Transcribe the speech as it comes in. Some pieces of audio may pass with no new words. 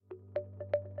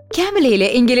Cambly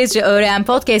ile İngilizce Öğren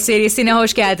podcast serisine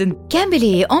hoş geldin.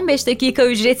 Cambly'yi 15 dakika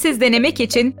ücretsiz denemek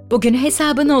için bugün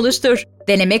hesabını oluştur.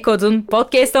 Deneme kodun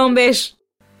podcast15.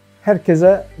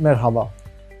 Herkese merhaba.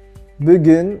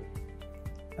 Bugün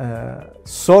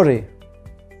sorry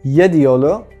 7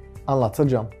 yolu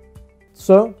anlatacağım.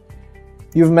 So,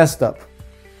 you've messed up.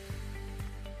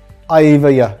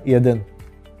 Ayvayı yedin.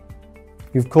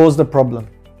 You've caused a problem.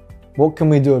 What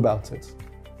can we do about it?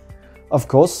 Of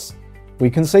course,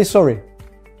 we can say sorry.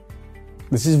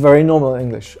 This is very normal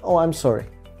English. Oh, I'm sorry.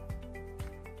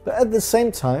 But at the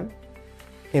same time,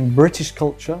 in British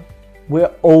culture,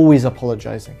 we're always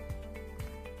apologizing.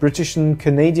 British and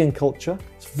Canadian culture,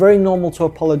 it's very normal to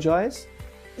apologize,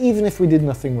 even if we did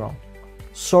nothing wrong.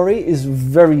 Sorry is a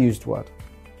very used word.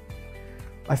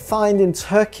 I find in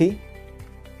Turkey,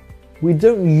 we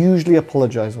don't usually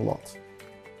apologize a lot.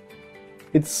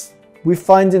 We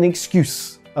find an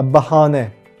excuse, a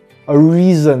bahane, a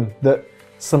reason that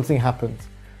something happened.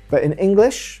 But in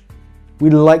English, we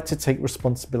like to take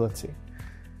responsibility.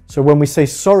 So when we say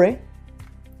sorry,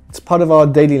 it's part of our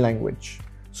daily language.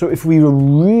 So if we were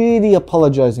really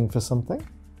apologizing for something,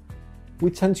 we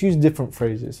tend to use different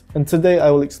phrases. And today I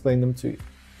will explain them to you.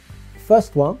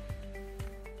 First one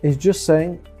is just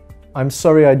saying, I'm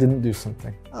sorry I didn't do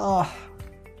something.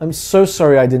 I'm so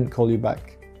sorry I didn't call you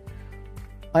back.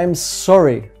 I'm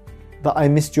sorry that I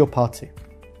missed your party.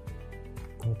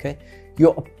 Okay?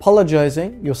 You're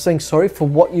apologizing, you're saying sorry for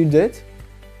what you did,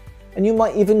 and you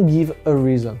might even give a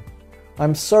reason.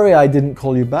 I'm sorry I didn't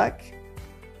call you back.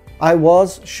 I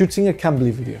was shooting a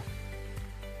Cambly video.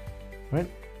 Right?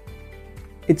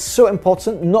 It's so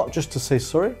important not just to say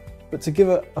sorry, but to give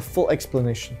a full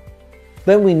explanation.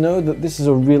 Then we know that this is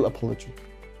a real apology.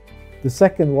 The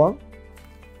second one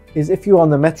is if you're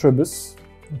on the Metrobus,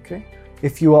 okay?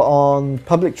 If you are on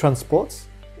public transport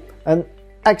and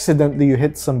accidentally you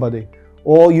hit somebody,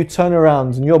 or you turn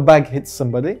around and your bag hits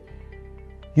somebody,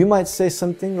 you might say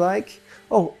something like,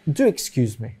 oh, do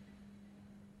excuse me,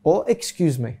 or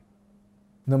excuse me.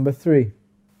 Number 3,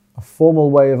 a formal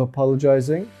way of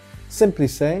apologizing, simply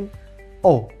saying,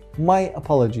 oh, my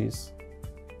apologies.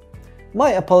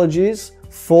 My apologies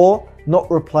for not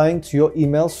replying to your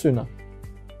email sooner.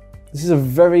 This is a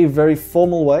very, very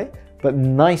formal way, but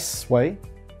nice way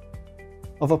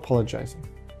of apologizing.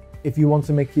 If you want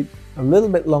to make it a little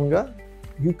bit longer,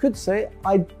 you could say,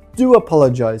 I do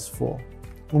apologize for.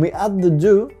 When we add the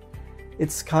do,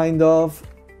 it's kind of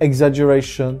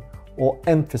exaggeration or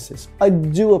emphasis. I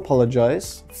do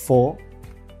apologize for,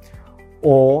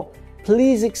 or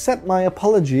please accept my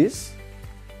apologies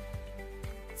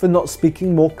for not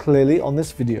speaking more clearly on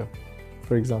this video,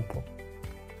 for example.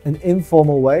 An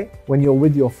informal way, when you're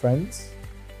with your friends,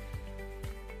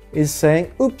 is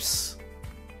saying, oops,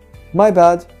 my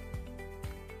bad.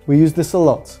 We use this a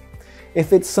lot.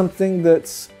 If it's something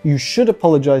that you should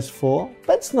apologize for,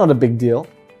 but it's not a big deal.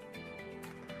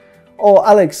 Or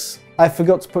Alex, I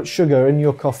forgot to put sugar in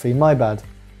your coffee, my bad.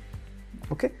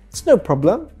 Okay, it's no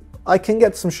problem. I can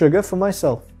get some sugar for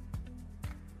myself.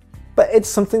 But it's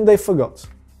something they forgot.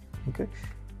 Okay?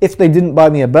 If they didn't buy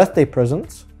me a birthday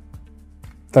present,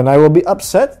 then I will be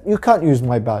upset. You can't use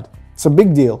my bad. It's a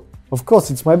big deal. Of course,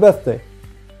 it's my birthday.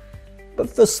 But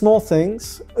for small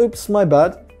things, oops, my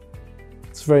bad,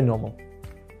 it's very normal.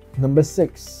 Number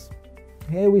 6.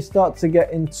 Here we start to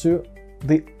get into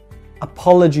the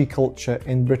apology culture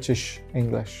in British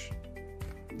English.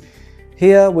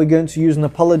 Here we're going to use an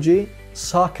apology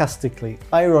sarcastically,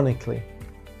 ironically.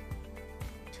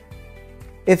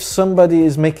 If somebody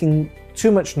is making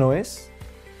too much noise,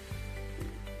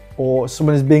 or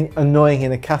someone is being annoying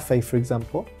in a cafe, for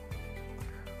example,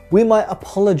 we might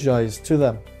apologize to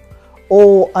them.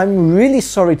 Oh, I'm really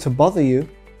sorry to bother you.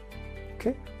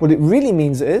 Okay? What it really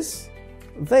means is,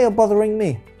 they are bothering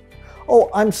me. Oh,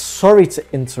 I'm sorry to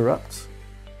interrupt.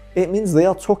 It means they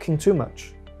are talking too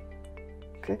much.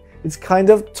 Okay? It's kind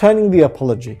of turning the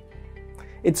apology.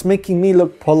 It's making me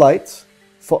look polite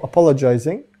for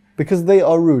apologizing because they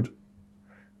are rude.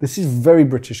 This is very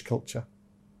British culture.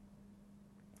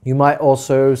 You might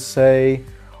also say,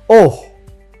 oh,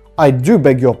 I do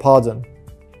beg your pardon.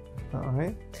 All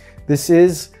right? This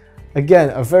is, again,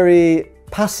 a very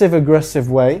passive-aggressive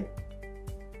way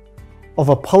of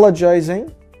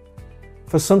apologizing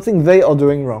for something they are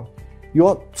doing wrong. You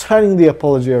are turning the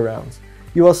apology around.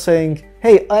 You are saying,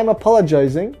 hey, I'm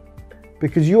apologizing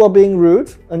because you are being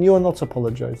rude and you are not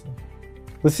apologizing.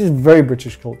 This is very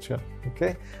British culture,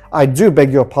 okay? I do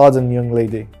beg your pardon, young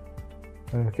lady.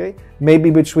 Okay? Maybe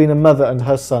between a mother and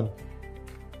her son.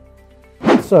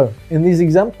 So, in these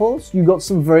examples, you got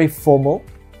some very formal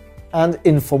and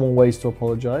informal ways to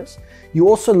apologize. You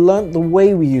also learnt the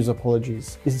way we use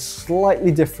apologies is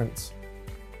slightly different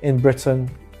in Britain,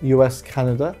 US,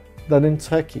 Canada than in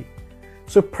Turkey.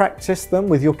 So practice them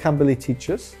with your Cambly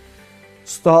teachers.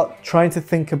 Start trying to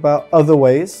think about other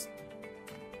ways.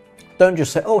 Don't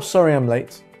just say, oh, sorry, I'm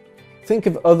late. Think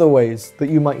of other ways that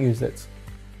you might use it.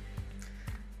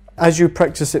 As you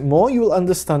practice it more, you will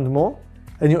understand more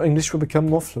and your English will become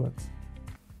more fluent.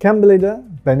 Cambly'de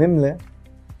benimle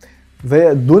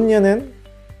ve dünyanın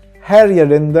her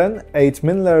yerinden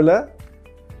eğitmenlerle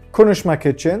konuşmak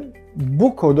için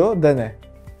bu kodu dene.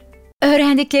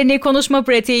 Öğrendiklerini konuşma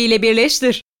pratiğiyle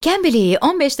birleştir. Cambly'yi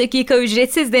 15 dakika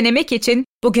ücretsiz denemek için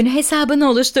bugün hesabını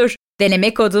oluştur.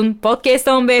 Deneme kodun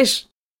podcast15.